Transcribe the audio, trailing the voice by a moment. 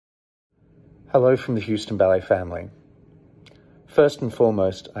Hello from the Houston Ballet family. First and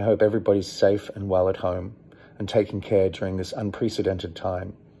foremost, I hope everybody's safe and well at home and taking care during this unprecedented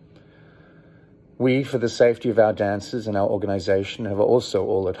time. We, for the safety of our dancers and our organization, have also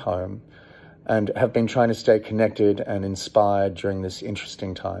all at home and have been trying to stay connected and inspired during this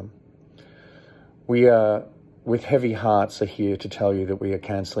interesting time. We are, with heavy hearts, are here to tell you that we are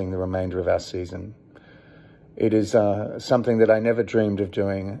cancelling the remainder of our season. It is something that I never dreamed of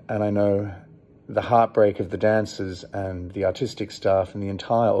doing, and I know the heartbreak of the dancers and the artistic staff and the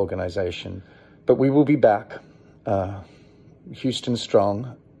entire organization. But we will be back, Houston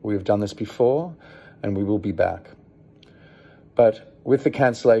strong. We've done this before, and we will be back. But with the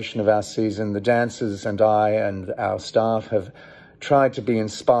cancellation of our season, the dancers and I and our staff have tried to be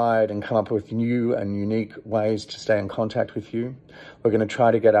inspired and come up with new and unique ways to stay in contact with you. We're going to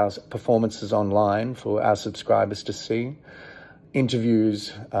try to get our performances online for our subscribers to see.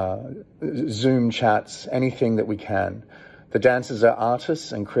 Interviews, Zoom chats, anything that we can. The dancers are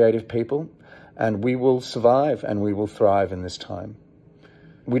artists and creative people, and we will survive and we will thrive in this time.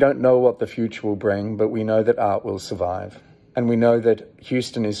 We don't know what the future will bring, but we know that art will survive. And we know that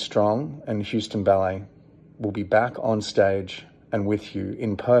Houston is strong, and Houston Ballet will be back on stage and with you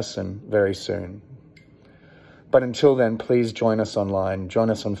in person very soon. But until then, please join us online. Join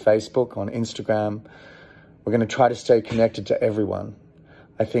us on Facebook, on Instagram. We're going to try to stay connected to everyone.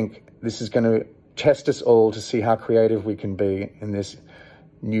 I think this is going to test us all to see how creative we can be in this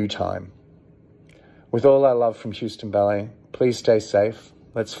new time. With all our love from Houston Ballet, please stay safe.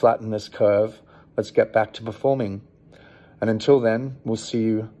 Let's flatten this curve. Let's get back to performing. And until then, we'll see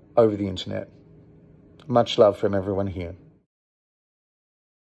you over the internet. Much love from everyone here.